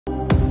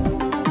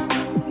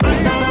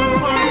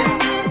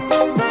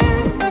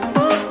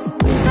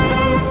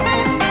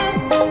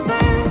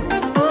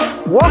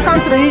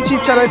Welcome to the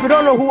YouTube channel. If you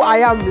don't know who I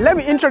am, let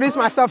me introduce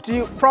myself to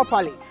you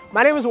properly.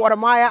 My name is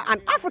WODEMAYA, an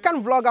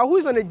African vlogger who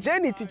is on a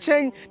journey to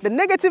change the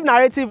negative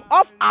narrative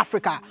of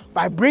Africa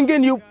by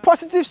bringing you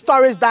positive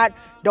stories that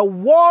the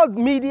world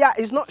media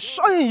is not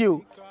showing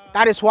you.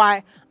 That is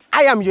why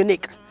I am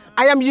unique.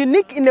 I am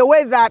unique in a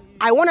way that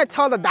I want to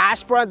tell the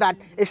diaspora that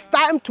it's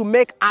time to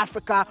make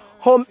Africa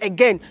home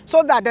again,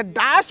 so that the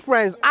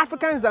diasporans,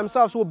 Africans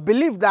themselves, will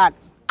believe that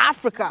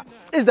Africa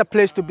is the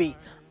place to be.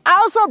 I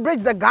also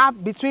bridge the gap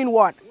between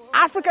what?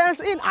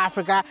 Africans in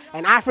Africa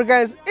and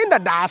Africans in the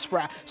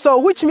diaspora. So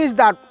which means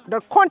that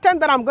the content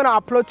that I'm going to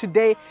upload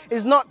today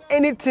is not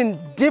anything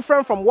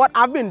different from what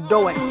I've been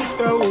doing.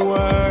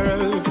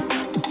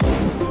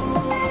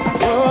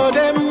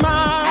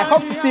 I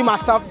hope to see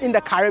myself in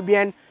the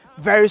Caribbean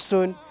very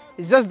soon.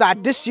 It's just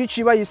that this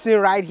YouTuber you see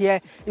right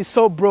here is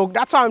so broke.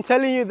 That's why I'm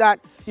telling you that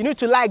you need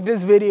to like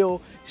this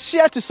video,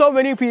 share to so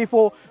many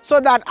people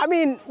so that,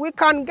 we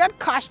can get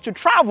cash to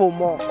travel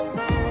more.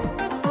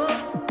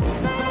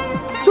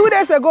 2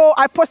 days ago,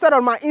 I posted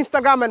on my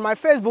Instagram and my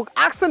Facebook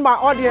asking my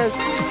audience,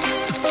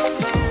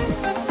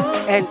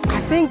 and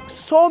I think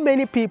so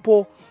many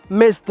people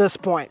missed this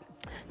point.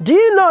 Do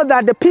you know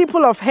that the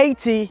people of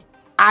Haiti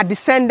are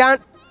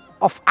descendants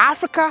of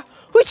Africa,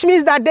 which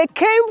means that they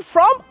came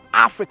from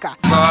Africa?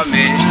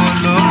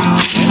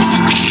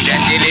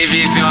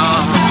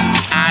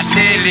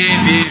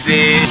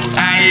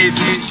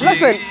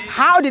 Listen,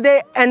 how did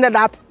they end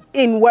up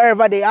in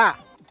wherever they are?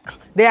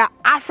 They are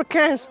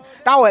Africans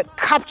that were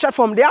captured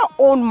from their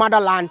own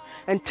motherland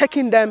and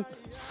taking them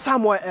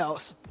somewhere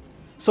else.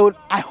 So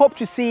I hope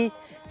to see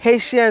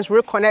Haitians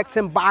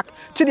reconnecting back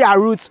to their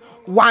roots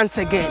once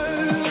again.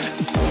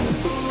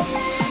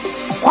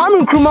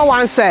 Kwame Nkrumah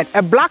once said,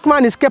 a black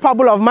man is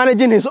capable of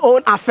managing his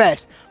own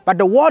affairs, but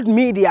the world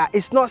media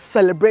is not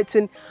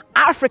celebrating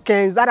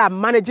Africans that are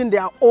managing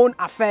their own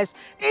affairs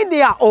in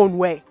their own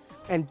way.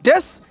 And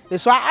this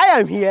is why I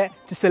am here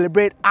to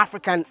celebrate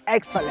African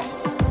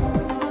excellence.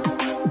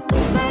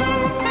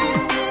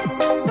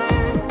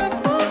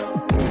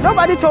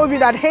 Nobody told me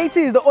that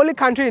Haiti is the only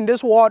country in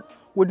this world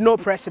with no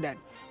president.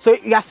 So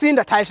you are seeing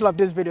the title of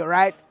this video,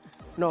 right?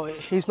 No,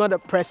 he's not the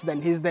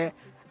president, he's the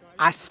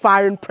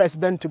aspiring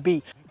president to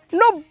be.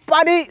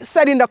 Nobody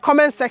said in the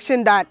comment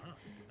section that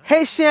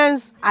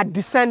Haitians are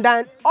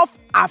descendants of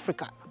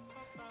Africa.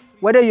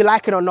 Whether you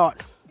like it or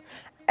not,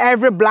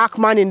 every black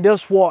man in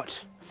this world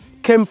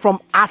came from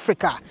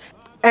Africa,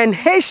 and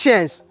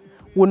Haitians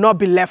will not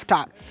be left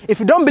out. If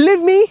you don't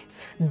believe me,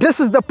 this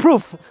is the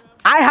proof.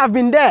 I have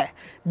been there.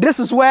 This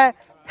is where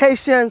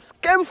Haitians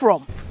came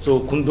from. So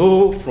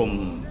Kundo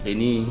from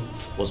Benin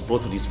was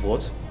brought to this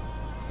port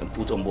and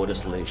put on board a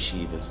slave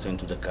ship and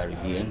sent to the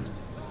Caribbean,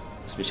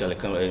 especially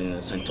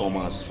in St.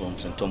 Thomas. From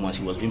St. Thomas,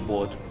 he was being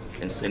bought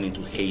and sent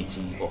into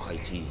Haiti or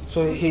Haiti.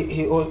 So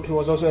he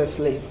was also a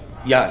slave?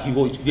 Yeah,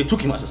 they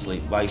took him as a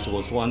slave, but he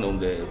was one of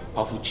the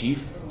powerful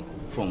chief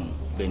from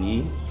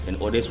Benin,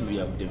 and others we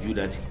have the view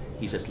that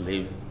he's a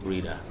slave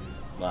raider,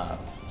 but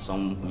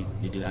some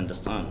they didn't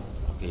understand.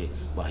 Okay,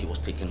 but he was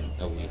taken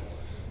away.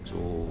 So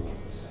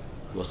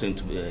he was sent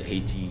to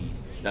Haiti.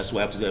 That's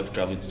why after they have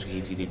traveled to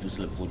Haiti, they do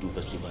Voodoo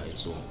festival.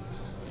 So,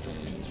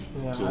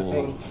 I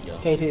think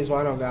Haiti is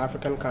one of the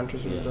African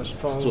countries with a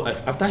strong. So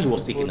after he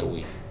was taken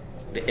away,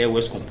 the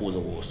Airways composed a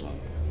war song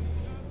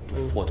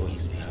to fight on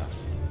his behalf.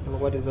 And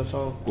what is the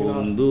song?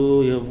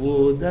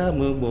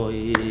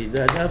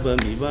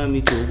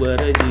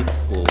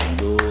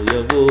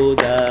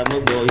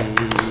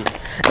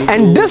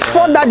 And this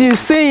fort that you're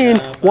seeing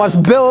was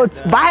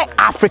built by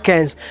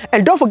Africans.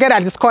 And don't forget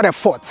that it's called a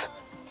fort.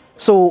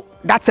 So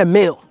that's a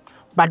male.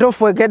 But don't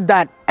forget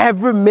that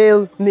every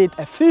male needs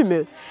a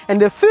female.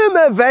 And the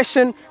female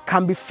version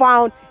can be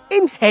found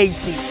in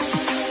Haiti.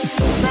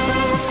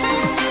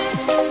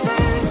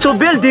 To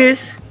build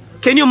this,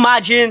 can you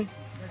imagine?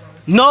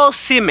 No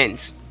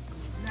cement.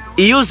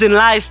 Using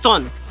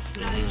limestone,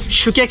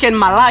 sugarcane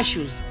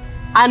molasses,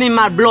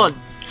 animal blood,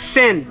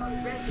 sand,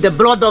 the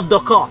blood of the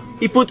cow.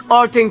 He put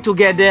all things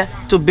together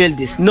to build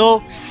this.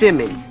 No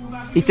cement.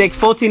 It takes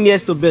 14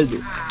 years to build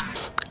this.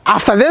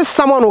 After this,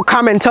 someone will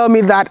come and tell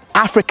me that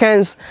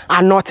Africans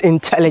are not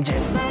intelligent.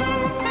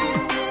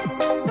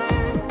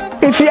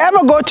 If you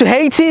ever go to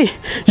Haiti,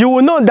 you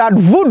will know that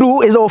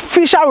voodoo is the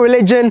official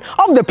religion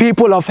of the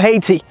people of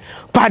Haiti.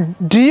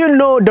 But do you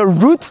know the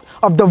roots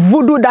of the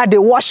voodoo that they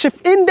worship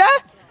in there?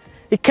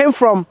 It came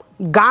from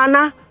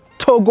Ghana,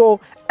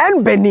 Togo,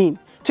 and Benin.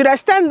 To the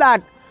extent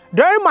that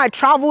during my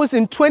travels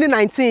in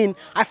 2019,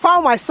 I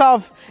found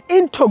myself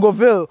in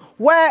Togoville,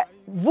 where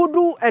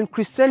voodoo and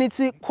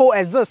Christianity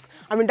coexist.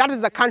 That is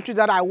the country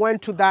that I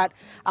went to that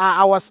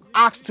I was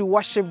asked to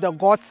worship the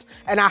gods,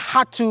 and I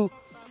had to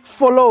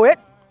follow it.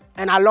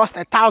 And I lost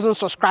 1,000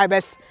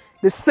 subscribers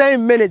the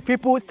same minute.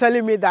 People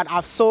telling me that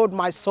I've sold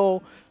my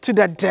soul to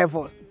the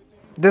devil.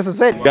 This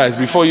is it. Guys,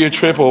 before you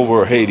trip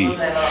over Haiti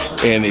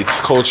and its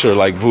culture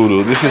like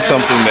voodoo, this is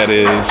something that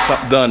is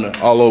done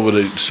all over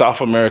the South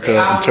America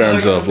in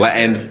terms of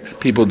Latin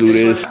people do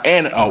this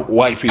and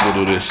white people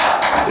do this.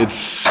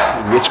 It's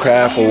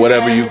witchcraft or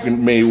whatever you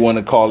may want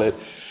to call it,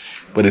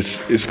 but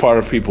it's part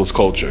of people's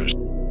cultures.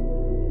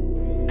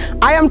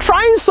 I am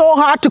trying so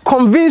hard to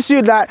convince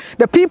you that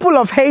the people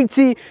of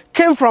Haiti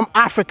came from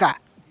Africa.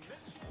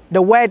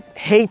 The word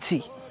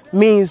Haiti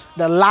means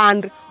the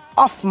land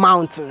of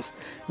mountains.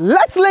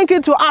 Let's link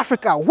it to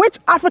Africa. Which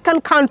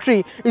African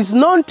country is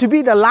known to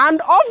be the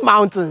land of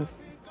mountains?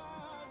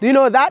 Do you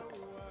know that?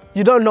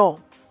 You don't know.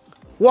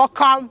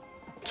 Welcome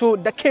to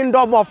the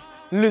kingdom of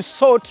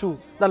Lesotho,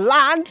 the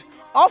land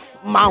of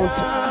mountains.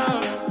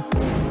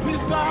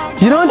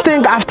 You don't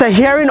think after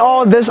hearing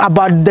all this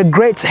about the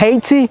great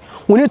Haiti,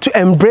 we need to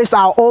embrace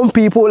our own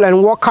people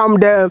and welcome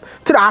them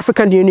to the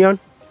African Union?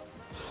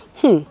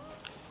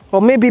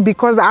 Or maybe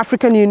because the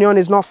African Union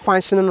is not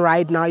functioning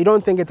right now, you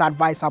don't think it's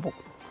advisable?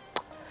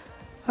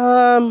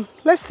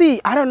 Let's see,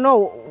 I don't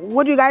know.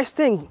 What do you guys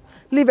think?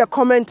 Leave a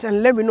comment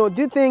and let me know.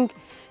 Do you think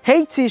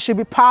Haiti should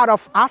be part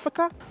of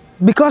Africa?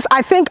 Because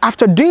I think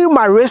after doing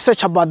my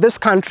research about this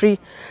country,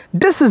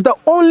 this is the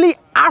only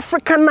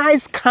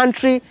Africanized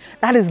country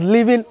that is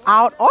living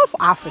out of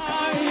Africa.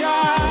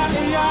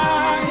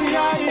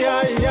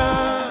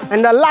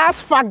 And the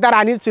last fact that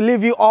I need to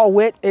leave you all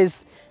with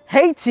is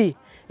Haiti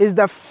is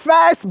the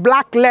first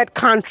black-led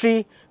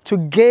country to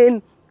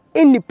gain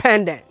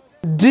independence.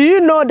 Do you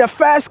know the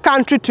first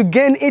country to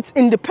gain its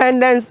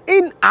independence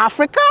in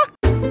Africa?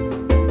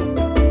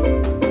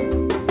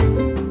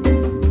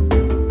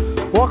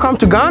 Welcome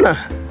to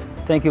Ghana.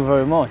 Thank you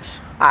very much.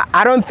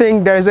 I don't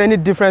think there's any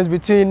difference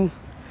between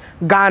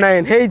Ghana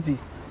and Haiti.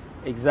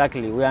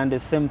 Exactly. We are in the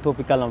same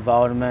tropical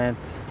environment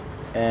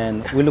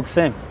and we look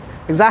same.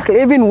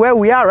 Exactly. Even where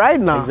we are right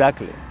now.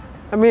 Exactly.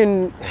 I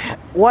mean,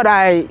 what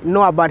I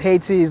know about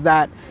Haiti is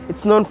that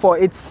it's known for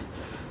its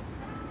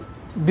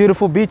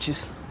beautiful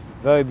beaches.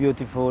 Very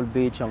beautiful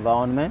beach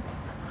environment.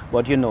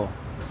 But you know,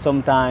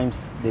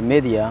 sometimes the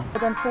media... More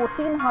than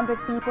 1,400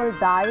 people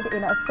died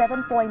in a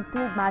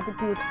 7.2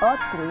 magnitude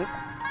earthquake,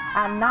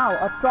 and now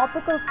a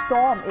tropical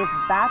storm is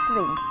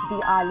battering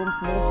the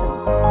island's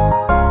nation.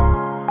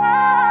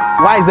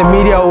 Why is the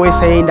media always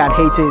saying that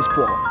Haiti is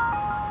poor?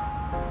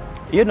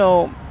 You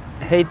know,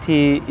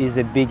 Haiti is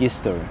a big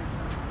history.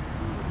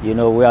 You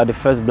know, we are the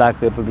first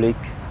black republic,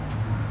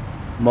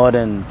 more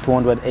than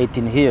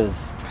 218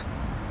 years,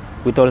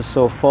 with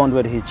also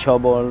 400 years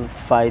trouble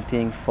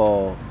fighting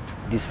for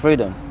this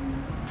freedom.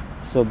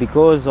 So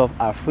because of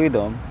our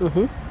freedom,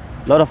 a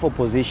lot of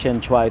opposition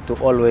try to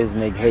always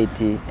make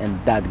Haiti in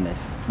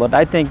darkness. But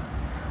I think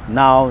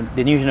now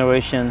the new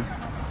generation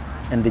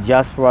and the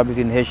diaspora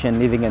between Haitians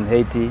living in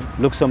Haiti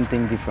look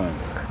something different.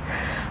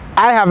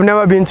 I have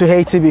never been to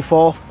Haiti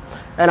before,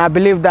 and I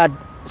believe that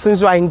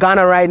since you are in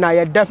Ghana right now,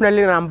 you're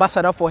definitely an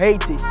ambassador for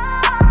Haiti.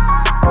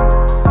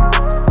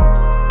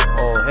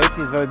 Oh,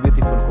 Haiti is a very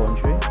beautiful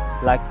country.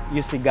 Like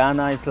you see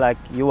Ghana, it's like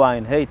you are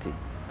in Haiti.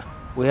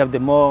 We have the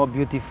more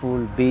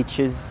beautiful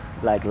beaches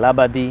like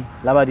Labadie.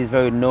 Labadie is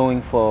very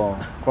known for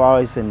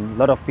crowds and a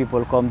lot of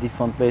people come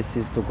different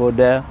places to go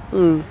there.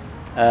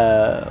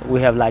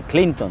 We have like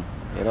Clinton,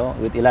 you know,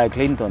 with Hillary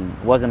Clinton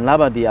was in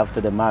Labadie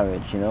after the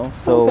marriage, you know.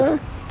 So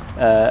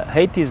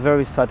Haiti is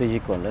very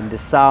strategical. In the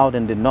south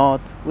and the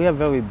north, we have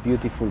very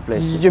beautiful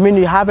places. You mean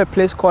you have a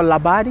place called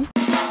Labadie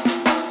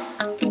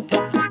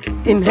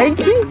in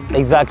Haiti?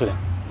 Exactly.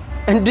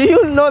 And do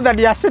you know that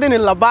you are sitting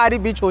in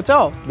Labadie Beach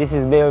Hotel? This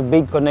is a very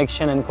big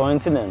connection and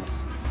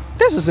coincidence.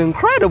 This is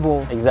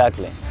incredible.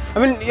 Exactly.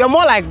 I mean, you're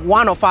more like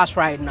one of us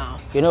right now.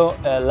 You know,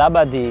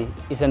 Labadie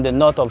is in the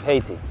north of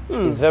Haiti.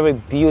 It's a very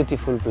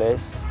beautiful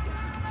place.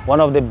 One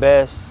of the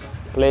best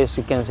places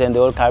you can see in the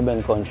whole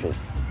Caribbean countries.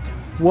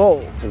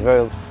 Whoa. It's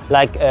very,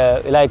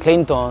 like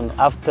Clinton,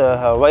 after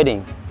her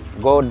wedding,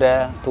 go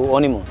there to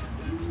honeymoon.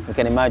 You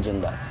can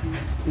imagine that.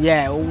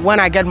 Yeah, when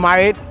I get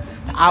married,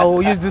 I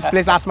will use this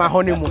place as my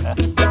honeymoon.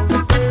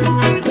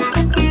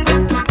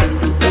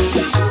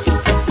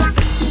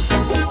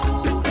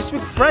 You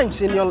speak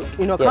French in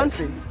your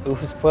country? We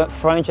speak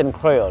French and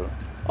Creole.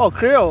 Oh,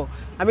 Creole.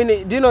 I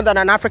mean, do you know that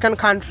an African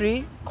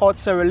country called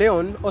Sierra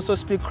Leone also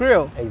speak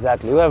Creole?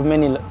 Exactly. We have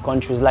many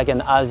countries, like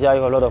in Asia,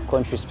 a lot of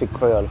countries speak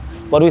Creole.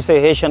 But we say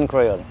Haitian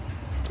Creole.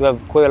 We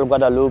have Creole,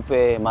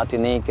 Guadeloupe,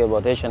 Martinique,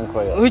 but Haitian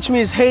Creole. Which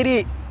means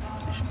Haiti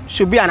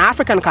should be an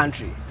African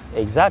country.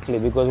 Exactly,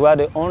 because we are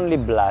the only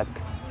black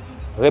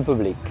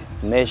republic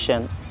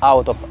nation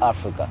out of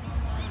Africa.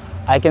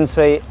 I can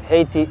say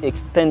Haiti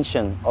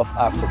extension of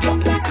Africa.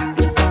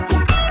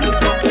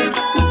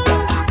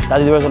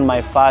 That's the reason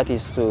my fight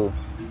is to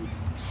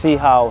see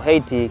how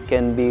Haiti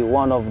can be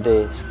one of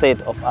the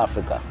states of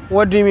Africa.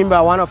 What do you mean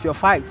by one of your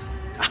fights?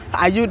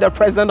 Are you the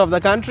president of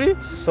the country?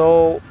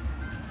 So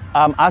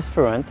I'm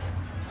aspirant.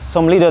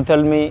 Some leader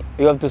tell me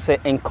you have to say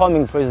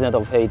incoming president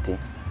of Haiti.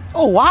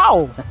 Oh,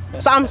 wow.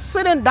 So I'm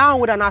sitting down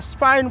with an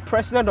aspiring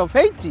president of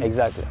Haiti.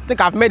 Exactly. I think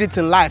I've made it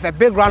in life. A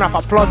big round of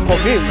applause for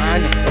him,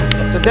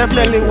 man. So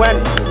definitely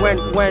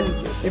when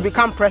you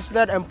become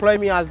president, employ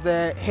me as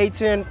the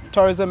Haitian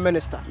tourism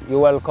minister. You're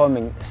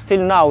welcoming.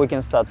 Still now we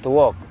can start to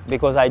work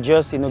because I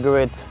just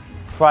inaugurate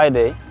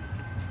Friday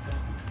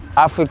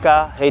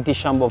Africa Haiti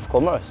Chamber of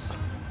Commerce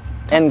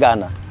in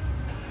Ghana.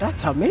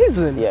 That's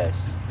amazing.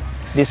 Yes.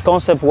 This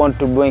concept wants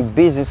to bring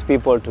business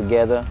people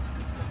together,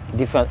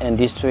 different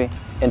industry,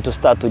 and to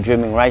start to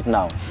dreaming right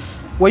now.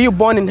 Were you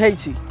born in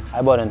Haiti?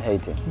 I born in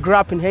Haiti. Grew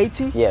up in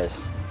Haiti?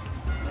 Yes.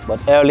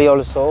 But early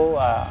also,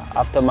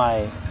 after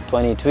my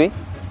 23,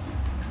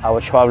 I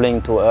was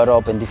traveling to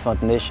Europe and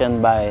different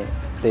nations by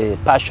the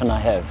passion I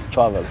have,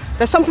 travel.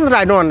 There's something that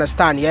I don't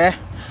understand, yeah?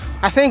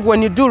 I think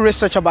when you do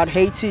research about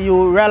Haiti,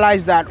 you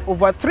realize that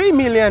over 3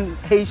 million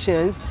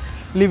Haitians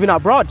living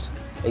abroad.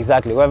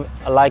 Exactly. We have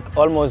like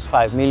almost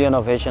 5 million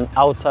of Haitians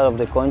outside of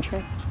the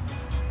country,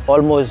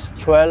 almost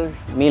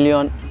 12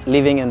 million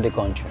living in the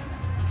country.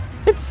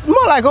 It's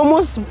more like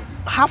almost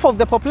half of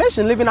the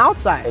population living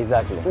outside.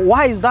 Exactly.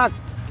 Why is that?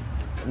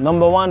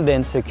 Number one, the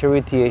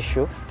insecurity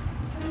issue.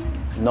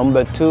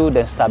 Number two,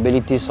 the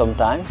instability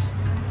sometimes.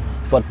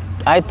 But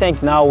I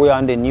think now we are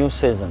in the new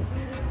season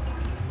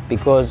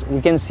because we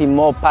can see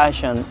more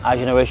passion our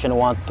generation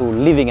want to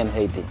living in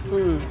Haiti.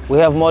 We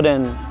have more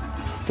than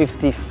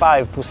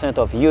 55%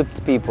 of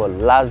youth people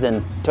less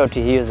than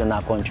 30 years in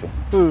our country.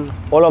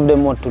 All of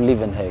them want to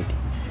live in Haiti.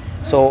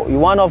 So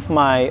one of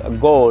my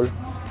goals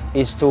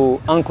is to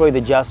encourage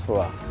the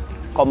diaspora,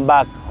 come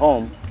back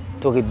home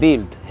to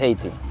rebuild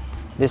Haiti.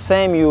 The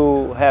same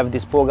you have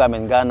this program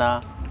in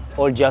Ghana,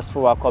 all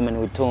diaspora come in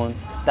return.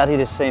 That is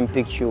the same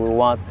picture we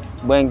want,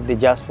 bring the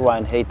diaspora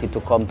and Haiti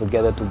to come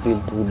together to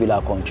rebuild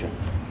our country.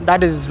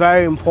 That is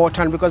very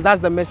important because that's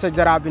the message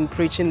that I've been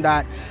preaching,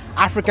 that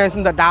Africans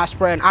in the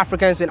diaspora and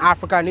Africans in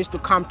Africa needs to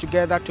come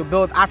together to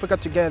build Africa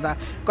together,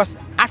 because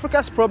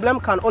Africa's problem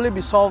can only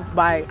be solved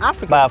by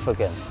Africans. By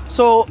Africans.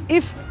 So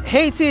if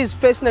Haiti is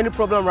facing any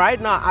problem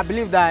right now, I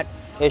believe that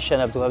Haitian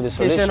have to have the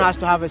solution. Haitian has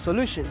to have a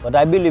solution. But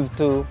I believe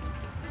too,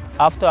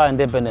 after our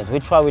independence,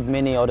 we try with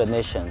many other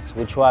nations.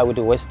 We try with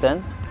the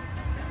Western.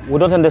 We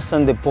don't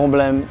understand the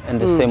problem in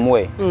the same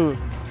way.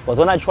 But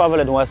when I travel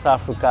in West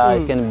Africa,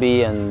 it can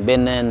be in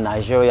Benin,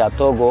 Nigeria,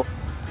 Togo,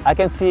 I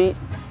can see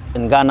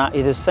in Ghana,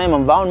 it's the same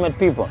environment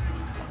people.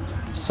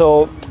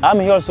 So I'm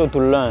here also to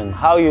learn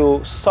how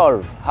you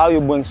solve, how you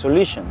bring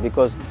solution,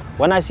 because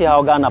when I see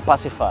how Ghana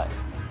pacify,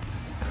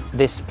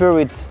 the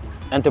spirit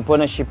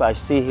entrepreneurship I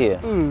see here,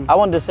 I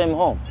want the same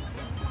home.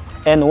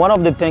 And one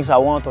of the things I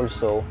want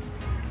also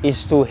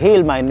is to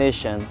heal my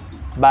nation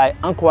by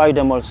encouraging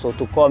them also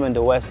to come in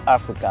the West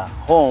Africa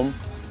home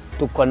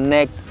to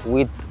connect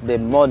with the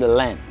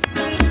motherland.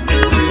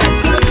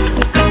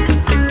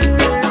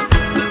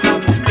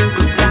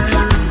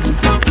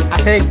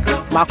 I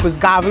think Marcus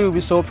Garvey will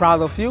be so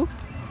proud of you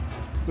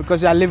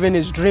because you are living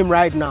his dream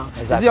right now.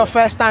 Exactly. Is it your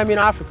first time in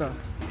Africa?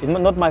 It's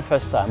not my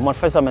first time. My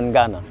first time in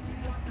Ghana.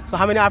 So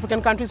how many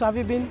African countries have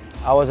you been?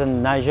 I was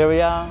in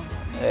Nigeria,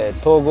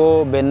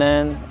 Togo,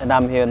 Benin, and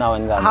I'm here now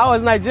in Ghana. How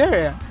was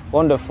Nigeria?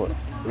 Wonderful.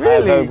 Really? I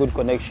have very good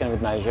connection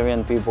with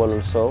Nigerian people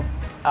also.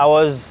 I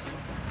was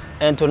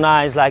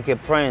intronised like a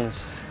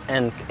prince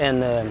in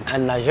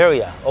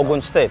Nigeria,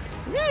 Ogun State.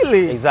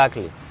 Really?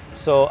 Exactly.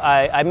 So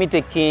I meet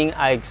a king,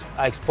 I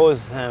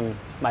expose him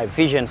my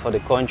vision for the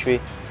country.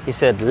 He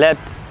said,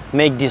 let's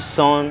make this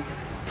son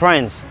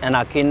prince in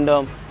our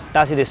kingdom.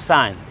 That's the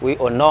sign. We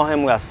honor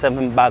him, we accept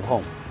him back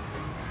home.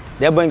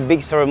 They bring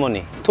big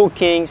ceremony. 2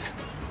 kings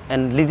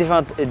and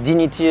different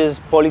dignitaries,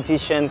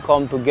 politicians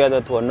come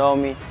together to honor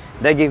me.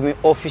 They give me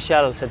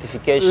official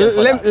certification.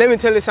 Let me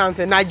tell you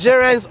something.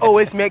 Nigerians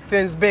always make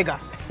things bigger.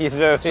 It's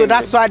very so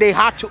that's why they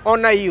had to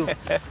honor you.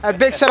 A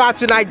big shout out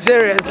to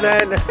Nigerians,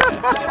 man.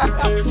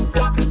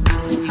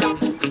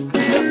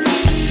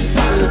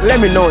 Let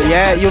me know,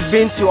 yeah? You've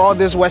been to all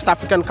these West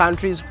African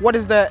countries. What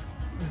is the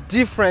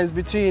difference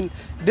between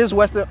these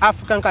West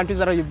African countries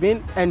that you've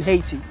been and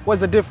Haiti?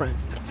 What's the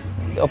difference?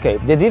 Okay,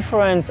 the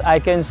difference I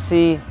can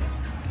see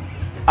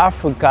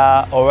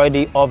Africa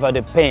already over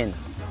the pain.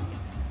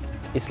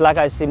 It's like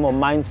I see more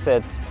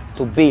mindset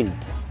to build,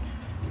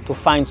 to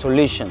find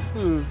solution.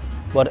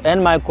 But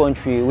in my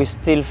country, we're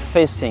still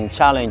facing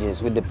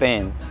challenges with the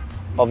pain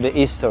of the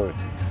history.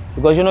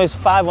 Because you know, it's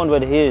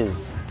 500 years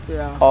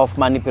of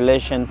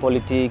manipulation,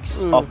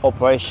 politics, of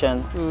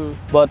oppression.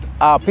 But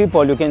our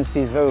people, you can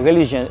see, is very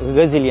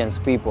resilient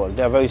people.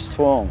 They're very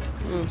strong.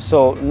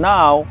 So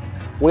now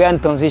we are in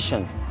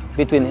transition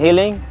between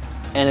healing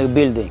and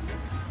rebuilding.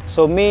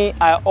 So me,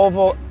 I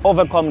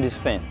overcome this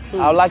pain.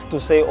 I would like to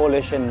say all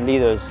Asian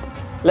leaders,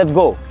 let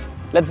go,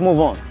 let's move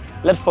on,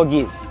 let's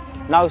forgive.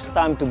 Now it's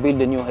time to build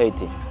a new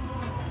Haiti.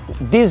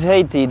 This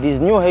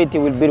new Haiti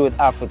will build with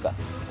Africa.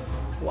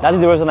 Wow. That is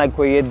the reason I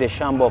created the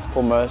Chamber of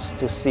Commerce,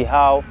 to see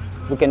how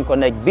we can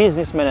connect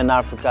businessmen in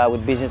Africa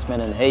with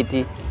businessmen in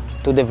Haiti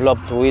to develop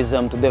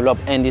tourism, to develop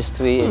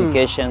industry,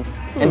 education,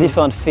 and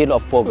different fields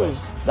of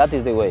progress. That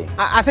is the way.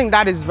 I think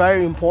that is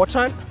very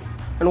important.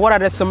 And what are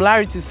the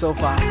similarities so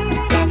far?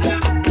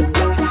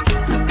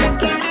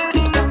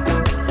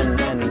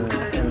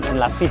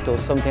 Lafito,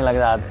 something like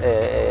that,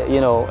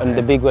 you know, in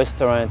the big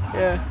restaurant.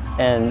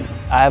 And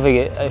I have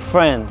a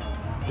friend,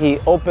 he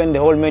opened the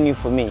whole menu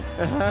for me.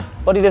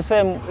 But it's the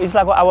same, it's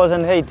like I was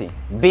in Haiti.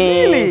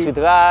 Beans with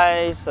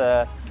rice,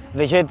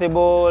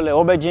 vegetable,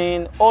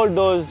 aubergine, all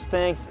those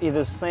things is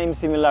the same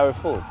similar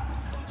food.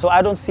 So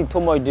I don't see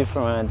too much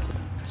different.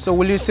 So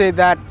will you say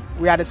that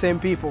we are the same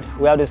people?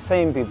 We are the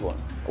same people.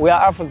 We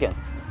are African.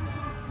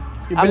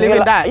 You believe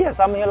in that? Yes,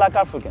 I'm here like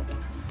African.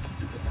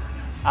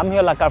 I'm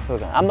here like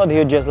African. I'm not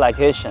here just like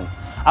Haitian.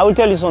 I will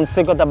tell you some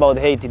secret about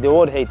Haiti, the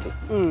word Haiti.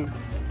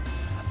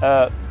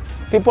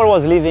 People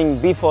was living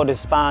before the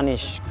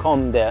Spanish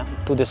come there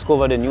to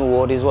discover the new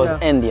world. It was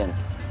Indian,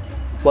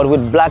 but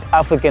with black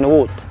African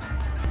root.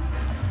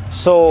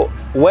 So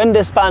when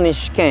the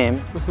Spanish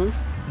came,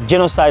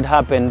 genocide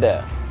happened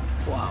there.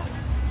 Wow.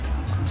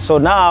 So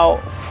now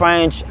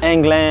French,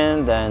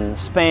 England, and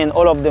Spain,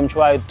 all of them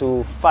tried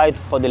to fight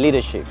for the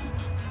leadership.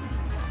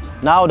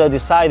 Now they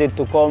decided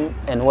to come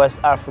in West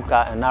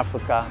Africa and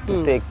Africa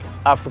to take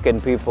African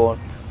people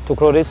to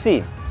cross the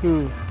sea.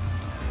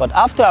 But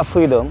after our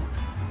freedom,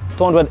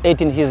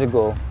 218 years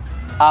ago,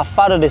 our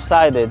father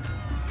decided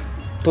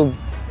to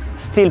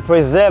still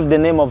preserve the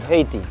name of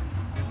Haiti.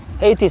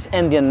 Haiti is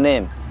Indian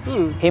name.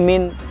 He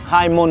means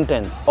high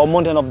mountains or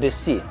mountain of the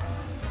sea.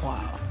 Wow.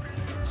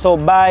 So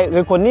by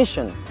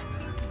recognition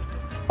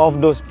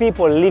of those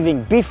people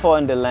living before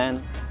in the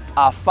land,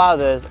 our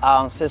fathers,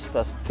 our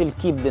ancestors still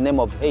keep the name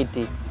of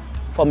Haiti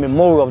for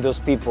memory of those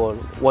people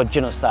who were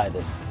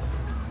genocided.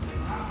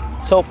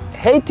 So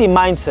Haiti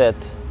mindset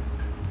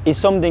is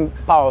something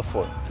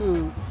powerful.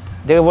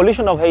 The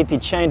revolution of Haiti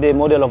changed the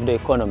model of the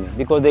economy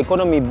because the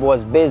economy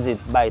was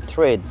based by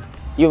trade,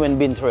 human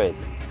being trade.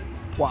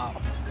 Wow.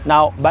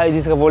 Now, by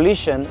this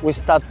revolution, we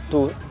start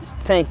to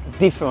think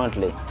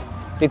differently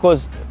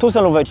because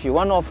Toussaint Louverture,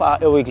 one of our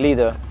heroic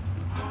leaders,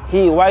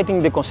 he writing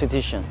the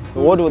Constitution.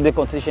 What was the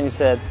Constitution? He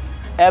said,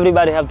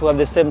 everybody have to have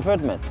the same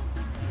treatment.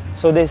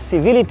 So there's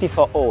civility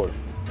for all,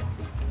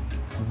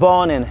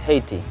 born in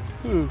Haiti.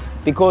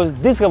 Because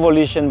this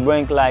revolution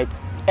brings like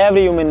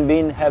every human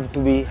being have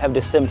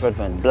the same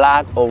treatment,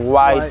 black or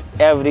white,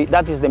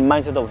 that is the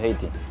mindset of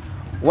Haiti.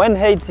 When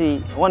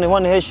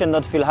one Haitian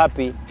not feel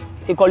happy,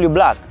 he call you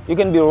black. You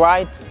can be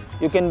white,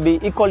 he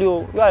call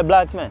you are a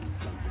black man.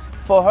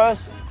 For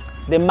us,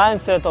 the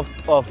mindset of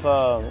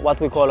what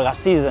we call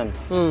racism,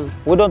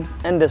 we don't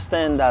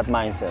understand that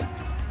mindset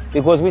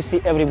because we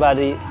see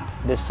everybody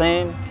the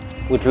same,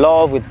 with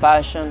love, with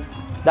passion.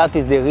 That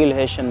is the real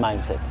Haitian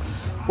mindset.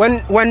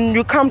 When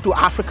you come to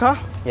Africa,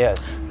 yes,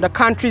 the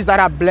countries that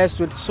are blessed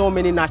with so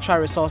many natural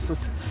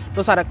resources,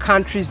 those are the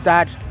countries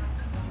that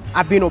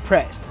are being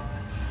oppressed.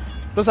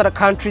 Those are the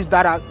countries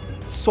that are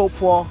so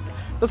poor.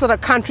 Those are the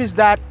countries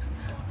that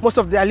most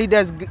of their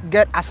leaders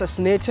get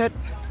assassinated.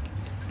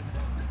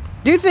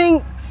 Do you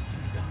think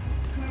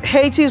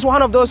Haiti is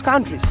one of those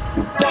countries?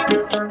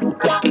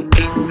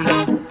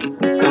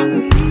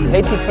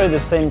 Haiti faces the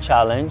same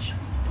challenge.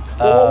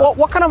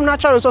 What kind of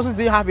natural resources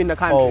do you have in the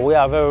country? Oh, we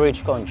are a very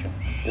rich country.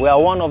 We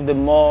are one of the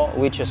more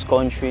richest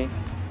country.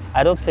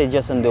 I don't say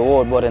just in the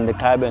world, but in the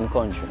Caribbean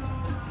country.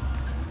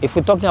 If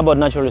we're talking about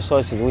natural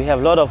resources, we have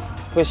a lot of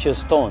precious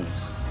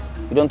stones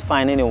you don't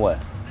find anywhere.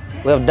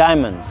 We have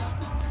diamonds.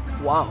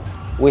 Wow.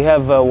 We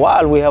have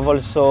we have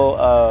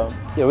also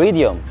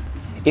iridium.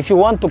 If you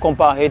want to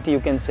compare Haiti, you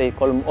can say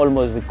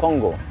almost with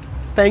Congo.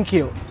 Thank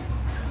you.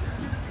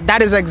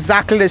 That is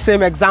exactly the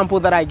same example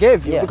that I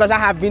gave you, because I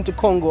have been to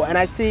Congo and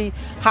I see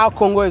how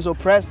Congo is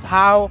oppressed,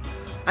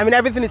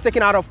 everything is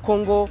taken out of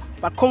Congo,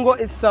 but Congo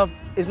itself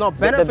is not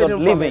benefiting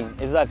from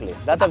it. Exactly.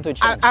 That have to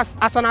change.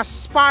 As an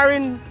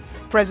aspiring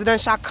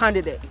presidential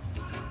candidate,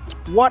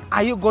 what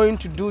are you going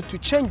to do to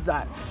change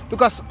that?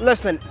 Because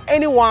listen,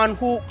 anyone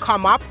who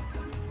come up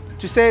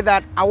to say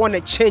that I want to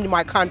change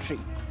my country,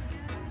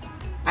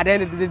 at the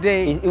end of the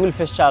day, he will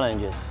face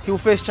challenges. He will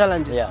face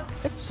challenges. Yeah.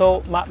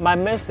 So my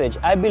message,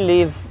 I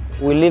believe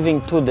we're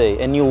living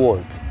today a new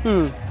world.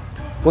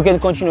 We can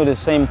continue the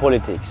same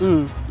politics.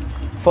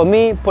 For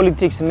me,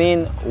 politics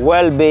mean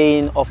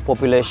well-being of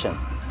population.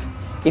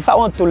 If I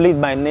want to lead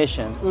my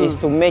nation, it's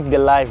to make the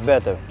life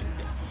better.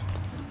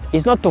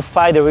 It's not to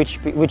fight the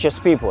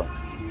richest people.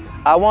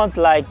 I want,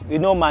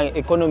 my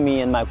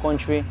economy in my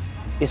country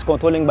is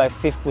controlling by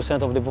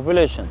 5% of the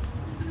population.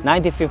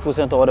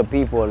 95% of other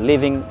people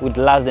living with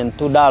less than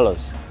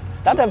 $2.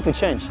 That have to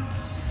change.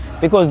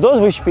 Because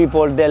those rich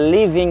people, they're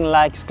living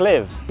like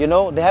slaves. They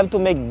have to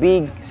make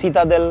big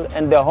citadel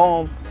in their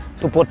home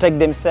to protect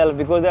themselves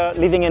because they're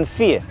living in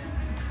fear.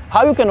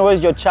 How you can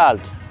raise your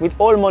child with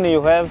all money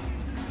you have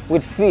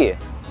with fear?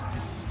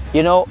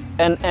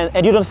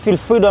 And you don't feel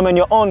freedom in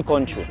your own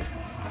country.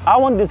 I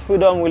want this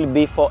freedom will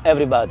be for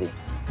everybody.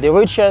 The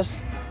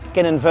richest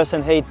can invest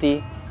in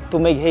Haiti to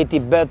make Haiti a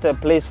better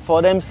place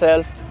for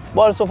themselves,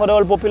 but also for the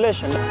whole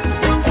population.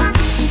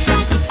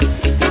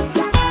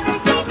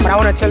 But I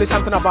want to tell you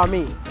something about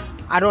me.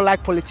 I don't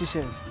like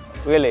politicians.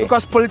 Really?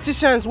 Because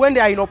politicians, when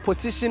they are in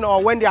opposition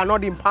or when they are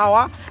not in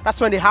power,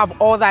 that's when they have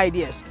all the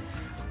ideas.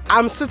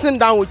 I'm sitting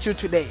down with you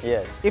today.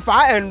 Yes. If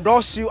I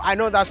endorse you, I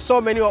know that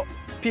so many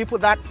people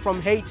that from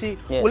Haiti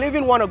will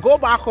even want to go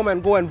back home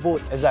and go and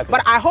vote. Exactly.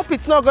 But I hope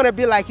it's not going to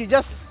be like you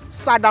just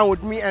sat down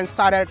with me and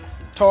started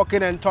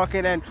talking,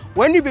 and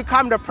when you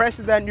become the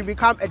president, you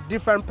become a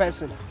different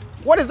person.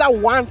 What is that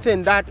one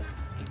thing that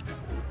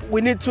we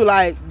need to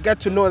like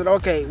get to know that,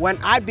 okay, when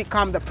I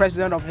become the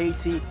president of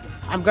Haiti,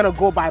 I'm gonna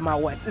go by my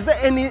words. Is there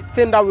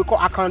anything that we call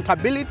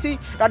accountability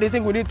that you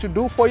think we need to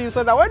do for you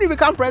so that when you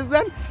become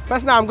president,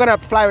 personally, I'm gonna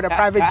fly with a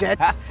private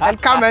jet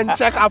and come and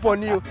check up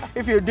on you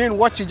if you're doing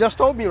what you just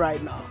told me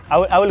right now?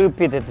 I will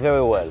repeat it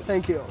very well.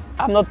 Thank you.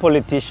 I'm not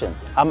politician.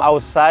 I'm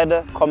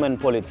outsider, common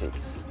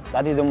politics.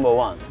 That is number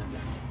one.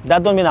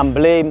 That don't mean I'm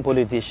blaming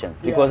politicians,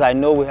 because I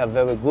know we have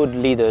very good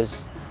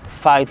leaders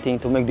fighting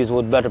to make this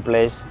world a better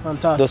place.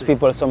 Fantastic. Those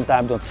people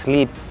sometimes don't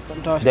sleep.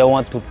 Fantastic. They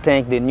want to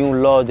take the new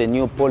laws, the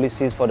new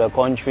policies for the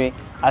country.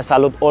 I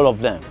salute all of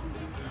them.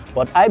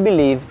 But I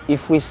believe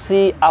if we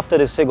see after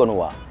the Second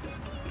War,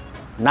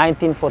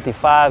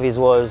 1945 it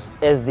was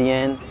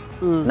SDN,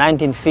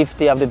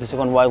 1950 after the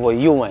Second War was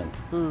UN.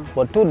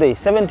 But today,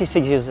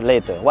 76 years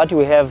later, what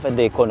we have in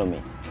the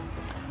economy?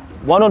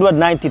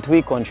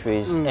 193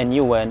 countries and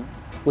UN.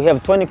 We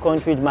have 20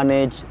 countries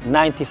manage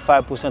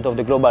 95% of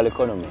the global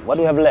economy. What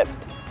do we have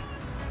left?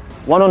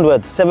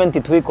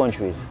 173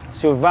 countries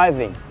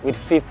surviving with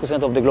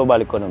 5% of the global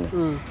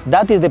economy.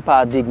 That is the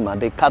paradigm,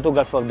 the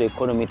cartography of the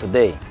economy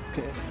today.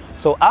 Okay.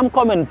 So I'm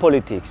coming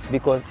politics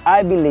because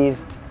I believe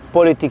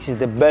politics is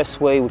the best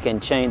way we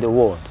can change the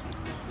world.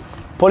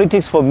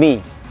 Politics for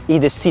me is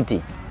the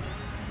city.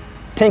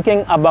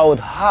 Thinking about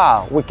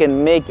how we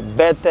can make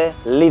better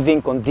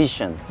living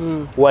conditions,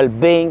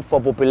 well-being for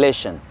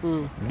population.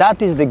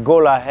 That is the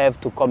goal I have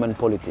to come in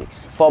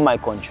politics for my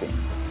country.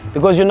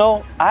 Because you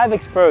know, I have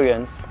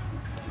experience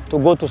to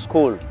go to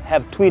school,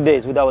 have 3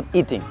 days without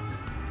eating.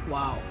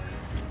 Wow.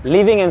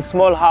 Living in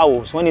small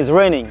house, when it's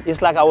raining,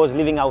 it's like I was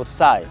living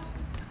outside.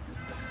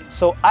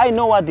 So I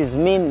know what this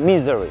means: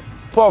 misery,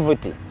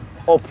 poverty,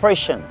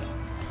 oppression.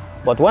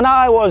 But when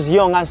I was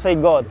young, I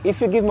said, God,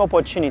 if you give me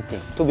opportunity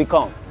to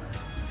become,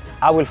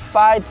 I will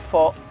fight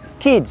for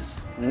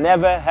kids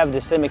never have the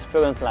same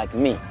experience like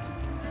me.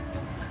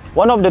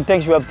 One of the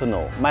things you have to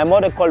know, my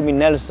mother called me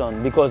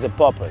Nelson because of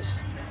purpose.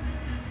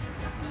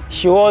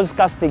 She was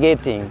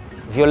castigating,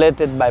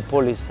 violated by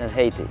police in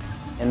Haiti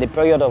in the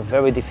period of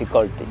very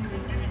difficulty.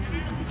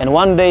 And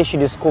one day she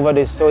discovered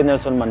the story of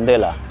Nelson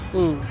Mandela.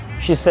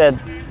 She said,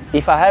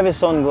 if I have a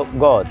son,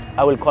 God,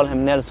 I will call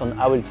him Nelson.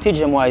 I will teach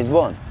him where he's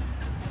born.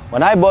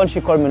 When I born,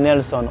 she called me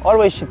Nelson.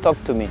 Always she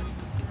talked to me.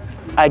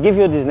 I give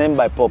you this name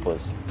by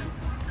purpose.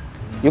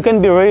 You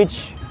can be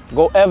rich,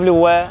 go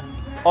everywhere,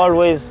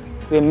 always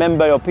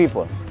remember your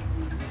people.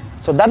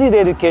 So that is the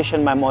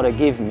education my mother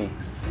gave me.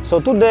 So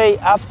today,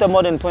 after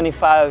more than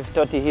 25,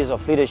 30 years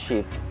of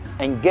leadership,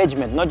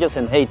 engagement, not just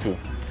in Haiti,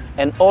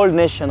 and all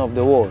nations of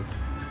the world,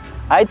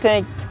 I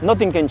think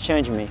nothing can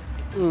change me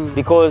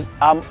because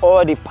I'm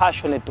already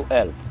passionate to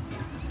help.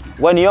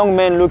 When young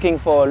men looking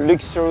for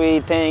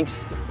luxury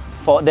things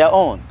for their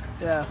own,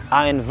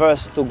 I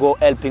invest to go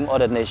helping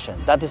other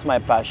nations. That is my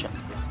passion.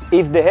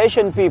 If the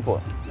Haitian people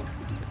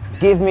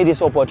give me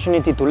this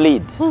opportunity to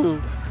lead,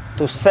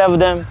 to serve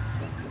them,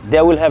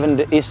 they will have in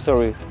the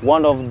history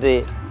one of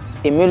the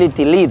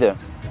humility leader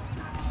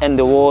in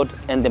the world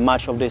and the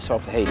march of the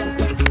South of Haiti.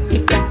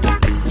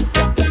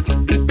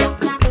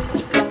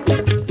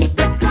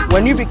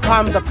 When you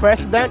become the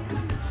president,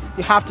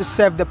 you have to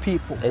serve the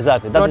people.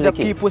 Exactly. That not is the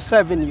key. people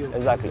serving you.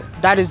 Exactly.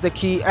 That is the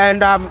key.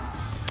 And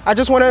I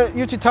just wanted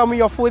you to tell me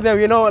your full name.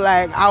 You know,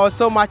 like I was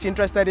so much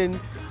interested in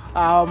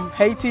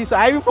Haiti, so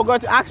I even forgot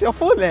to ask your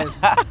full name.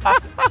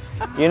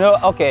 You know,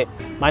 okay,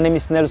 my name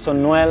is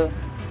Nelson Noel.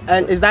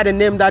 And is that a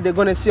name that they're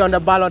going to see on the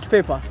ballot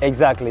paper?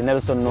 Exactly,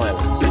 Nelson Noel.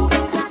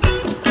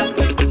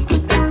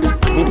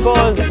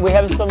 Because we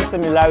have some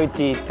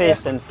similarity,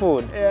 taste and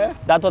food,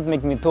 that would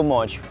make me too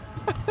much,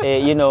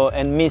 you know,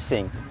 and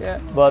missing.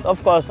 But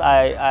of course,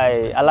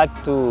 I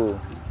like to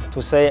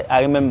say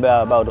I remember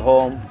about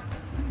home.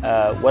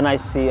 When I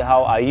see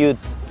how our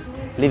youth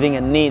living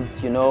in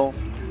needs, you know,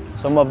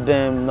 some of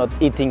them not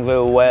eating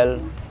very well,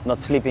 not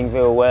sleeping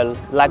very well,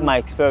 like my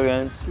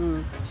experience.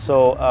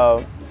 So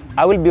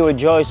I will be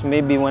rejoiced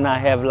maybe when I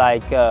have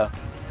like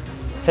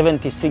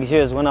 76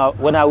 years, when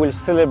I will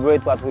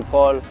celebrate what we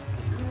call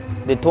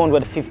the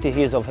 250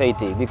 years of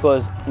Haiti,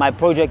 because my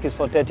project is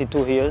for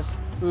 32 years.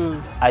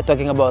 I'm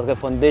talking about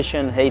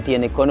refundation,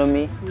 Haitian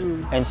economy,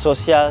 and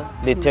social,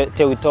 the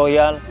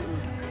territorial,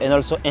 and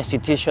also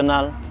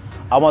institutional.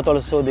 I want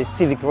also the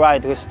civic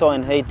right restored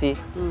in Haiti.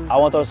 I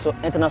want also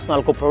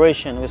international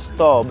cooperation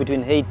restored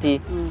between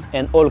Haiti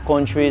and all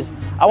countries.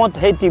 I want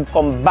Haiti to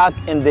come back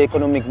in the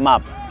economic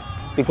map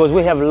because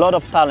we have a lot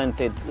of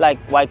talented, like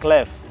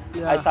Wyclef.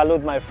 I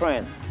salute my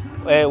friend.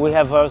 We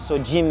have also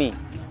Jimmy.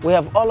 We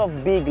have all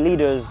of big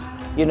leaders,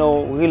 you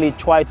know, really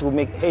try to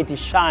make Haiti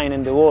shine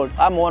in the world.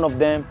 I'm one of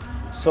them.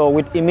 So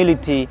with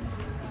humility,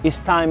 it's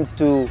time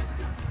to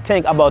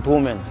think about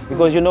women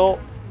because, you know,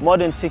 more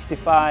than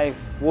 65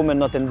 women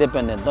not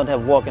independent, don't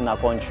have work in our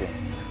country.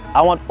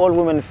 I want all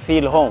women to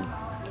feel home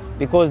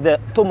because there's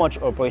too much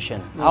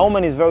oppression. Our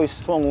woman is very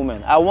strong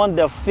woman. I want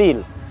them to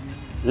feel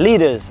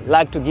leaders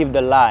like to give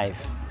their life,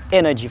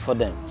 energy for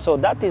them. So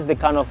that is the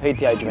kind of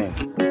Haiti I dream.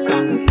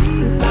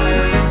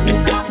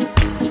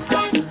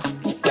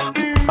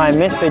 My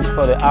message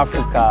for the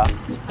Africa,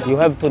 you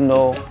have to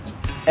know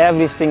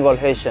every single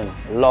Haitian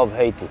loves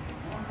Haiti.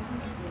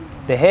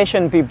 The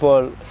Haitian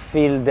people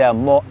feel they are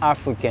more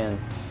African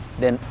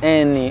than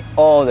any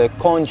other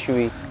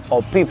country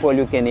or people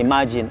you can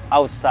imagine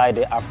outside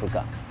of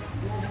Africa.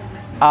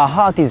 Our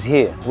heart is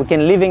here. We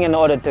can live in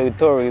another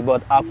territory,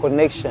 but our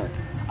connection,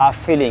 our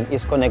feeling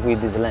is connected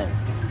with this land.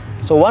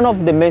 So one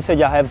of the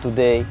messages I have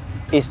today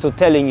is to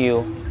telling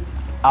you,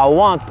 I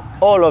want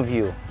all of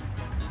you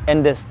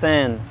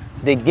understand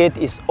the gate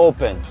is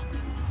open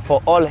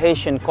for all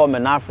Haitian come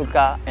in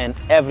Africa and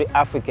every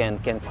African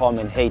can come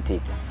in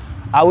Haiti.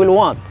 I will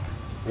want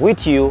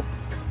with you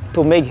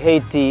to make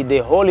Haiti the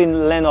holy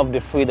land of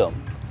the freedom,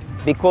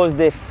 because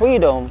the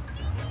freedom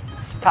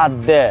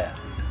starts there.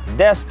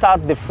 There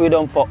start the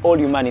freedom for all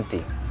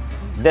humanity.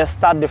 There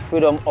start the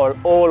freedom for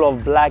all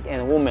of black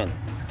and women.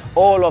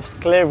 All of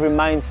slavery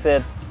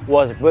mindset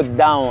was broken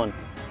down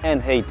in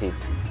Haiti.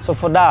 So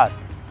for that,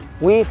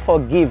 we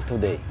forgive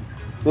today.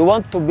 We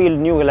want to build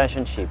new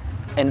relationship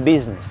and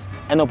business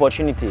and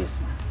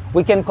opportunities.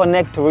 We can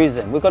connect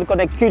tourism, we can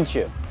connect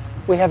culture.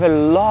 We have a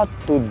lot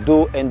to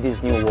do in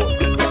this new world.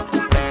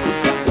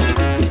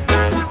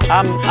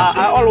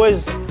 I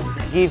always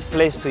give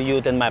place to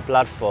youth in my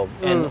platform,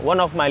 and one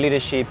of my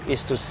leadership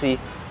is to see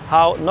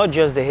how not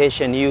just the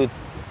Haitian youth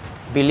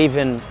believe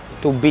in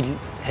to build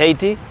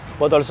Haiti,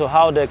 but also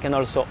how they can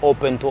also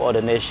open to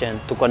other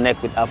nations to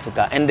connect with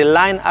Africa. And the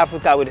line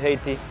Africa with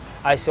Haiti,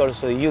 I see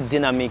also youth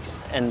dynamics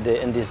in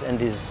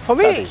this For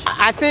strategy. me,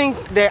 I think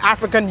the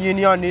African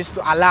Union needs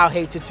to allow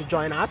Haiti to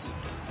join us,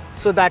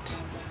 so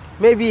that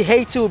maybe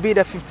Haiti will be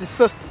the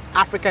 56th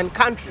African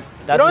country.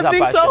 You don't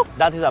think so?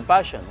 That is a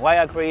passion. Why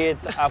I create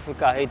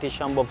Africa-Haiti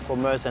Chamber of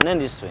Commerce and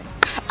Industry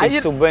Are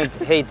is to bring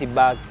Haiti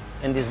back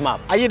in this map.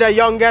 Are you the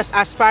youngest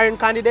aspiring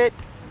candidate?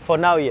 For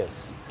now,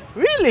 yes.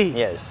 Really?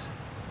 Yes.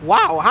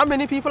 Wow, how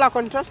many people are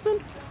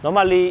contesting?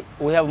 Normally,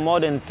 we have more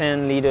than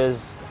 10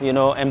 leaders, you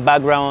know, and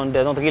background.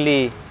 They don't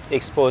really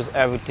expose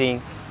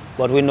everything,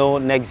 but we know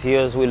next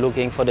year we're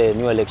looking for the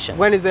new election.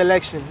 When is the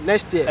election?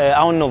 Next year?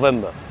 Around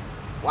November.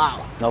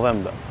 Wow.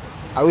 November.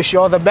 I wish you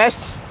all the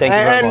best. Thank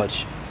you very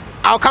much.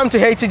 I'll come to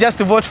Haiti just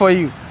to vote for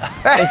you.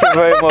 Thank you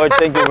very much.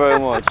 Thank you very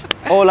much.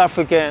 All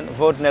African,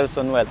 vote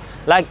Nelson Well.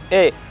 Like,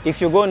 hey,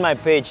 if you go on my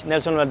page,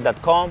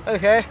 nelsonwell.com,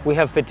 okay, we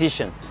have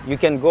petition. You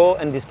can go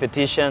in this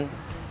petition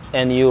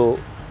and you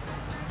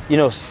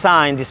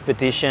sign this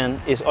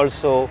petition. It's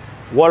also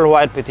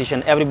worldwide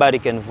petition. Everybody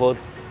can vote.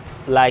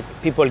 Like,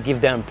 people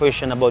give their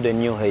impression about the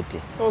new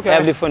Haiti. Okay.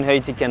 Every from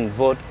Haiti can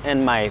vote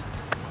in my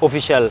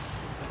official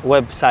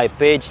website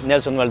page,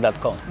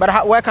 nelsonwell.com.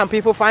 But where can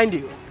people find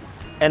you?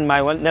 And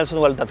my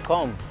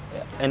nelsonwell.com,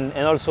 and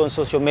also on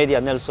social media,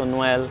 Nelson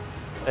Well,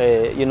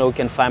 you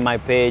can find my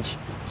page.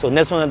 So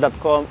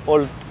nelsonwell.com,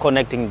 all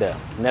connecting there.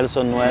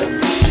 Nelson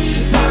Well.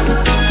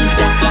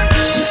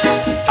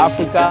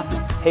 Africa,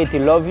 Haiti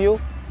love you,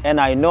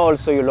 and I know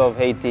also you love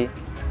Haiti.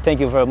 Thank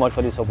you very much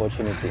for this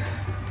opportunity.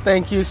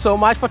 Thank you so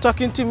much for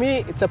talking to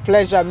me. It's a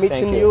pleasure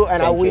meeting you,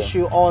 and I wish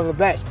you all the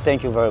best.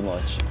 Thank you very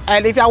much.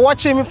 And if you're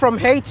watching me from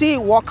Haiti,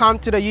 welcome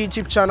to the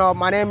YouTube channel.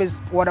 My name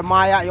is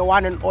WODEMAYA, your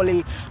one and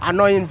only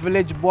annoying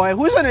village boy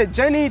who's on a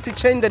journey to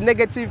change the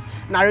negative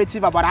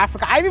narrative about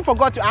Africa. I even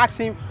forgot to ask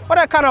him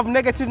what kind of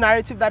negative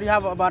narrative that you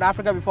have about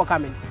Africa before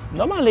coming.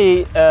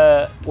 Normally,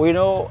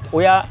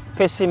 we are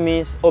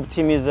pessimist,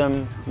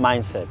 optimism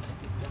mindset.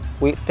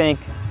 We think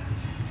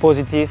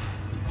positive.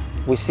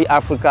 We see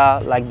Africa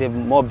like the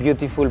more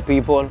beautiful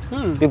people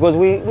because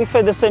we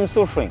face the same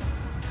suffering.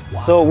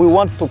 Wow. So we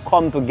want to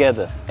come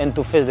together and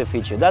to face the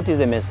future. That is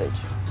the message.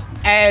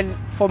 And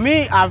for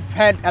me, I've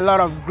heard a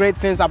lot of great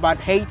things about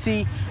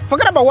Haiti.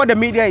 Forget about what the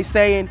media is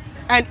saying.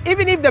 And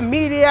even if the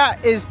media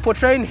is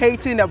portraying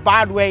Haiti in a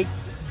bad way,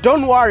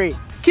 don't worry.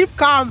 Keep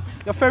calm.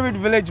 Your favorite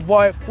village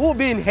boy will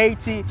be in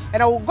Haiti.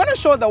 And I'm going to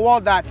show the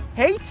world that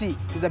Haiti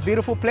is a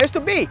beautiful place to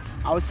be.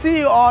 I'll see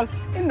you all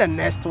in the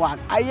next one.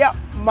 Aya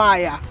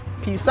Maya.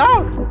 Peace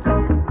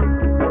out.